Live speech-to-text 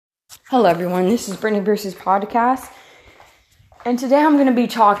Hello everyone, this is Brittany Bruce's podcast, and today I'm going to be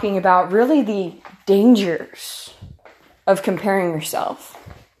talking about really the dangers of comparing yourself.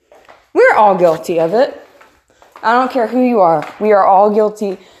 We're all guilty of it. I don't care who you are. We are all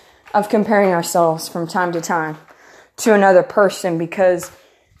guilty of comparing ourselves from time to time to another person because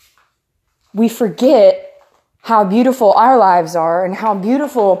we forget how beautiful our lives are and how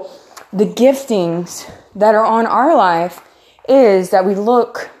beautiful the giftings that are on our life is, that we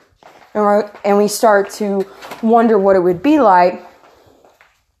look and we start to wonder what it would be like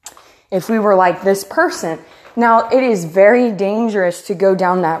if we were like this person. Now, it is very dangerous to go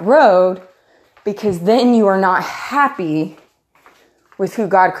down that road because then you are not happy with who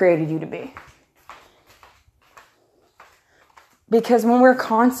God created you to be. Because when we're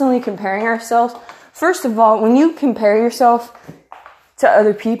constantly comparing ourselves, first of all, when you compare yourself to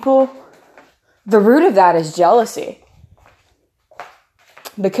other people, the root of that is jealousy.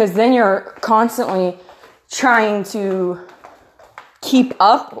 Because then you're constantly trying to keep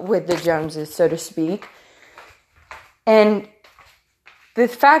up with the Joneses, so to speak. And the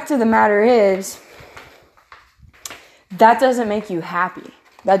fact of the matter is, that doesn't make you happy.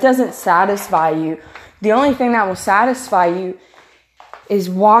 That doesn't satisfy you. The only thing that will satisfy you is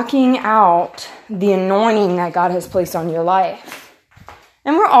walking out the anointing that God has placed on your life.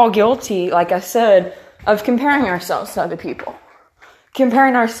 And we're all guilty, like I said, of comparing ourselves to other people.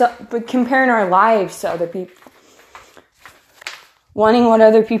 Comparing our lives to other people. Wanting what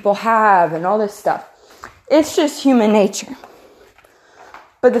other people have and all this stuff. It's just human nature.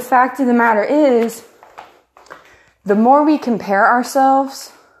 But the fact of the matter is, the more we compare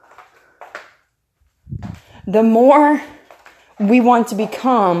ourselves, the more we want to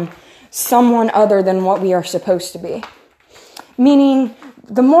become someone other than what we are supposed to be. Meaning,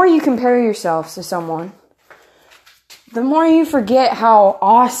 the more you compare yourself to someone, the more you forget how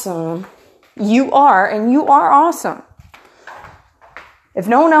awesome you are, and you are awesome. If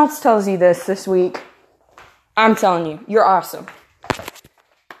no one else tells you this week, I'm telling you, you're awesome.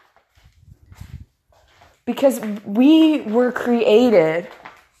 Because we were created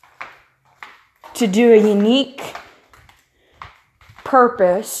to do a unique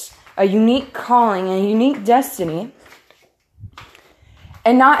purpose, a unique calling, a unique destiny.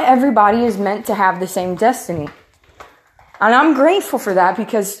 And not everybody is meant to have the same destiny. And I'm grateful for that,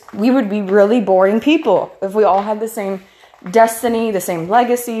 because we would be really boring people if we all had the same destiny, the same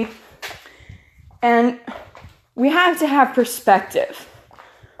legacy. And we have to have perspective.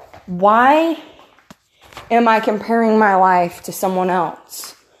 Why am I comparing my life to someone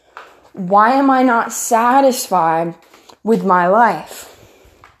else? Why am I not satisfied with my life?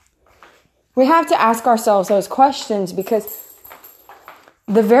 We have to ask ourselves those questions, because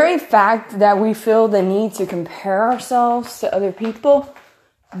the very fact that we feel the need to compare ourselves to other people,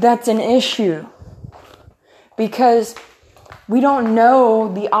 that's an issue. Because we don't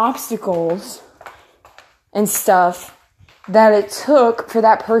know the obstacles and stuff that it took for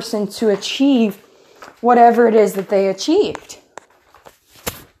that person to achieve whatever it is that they achieved.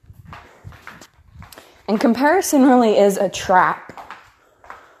 And comparison really is a trap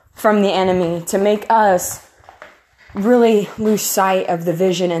from the enemy to make us really lose sight of the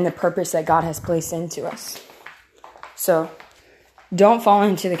vision and the purpose that God has placed into us. So, don't fall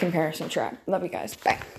into the comparison trap. Love you guys. Bye.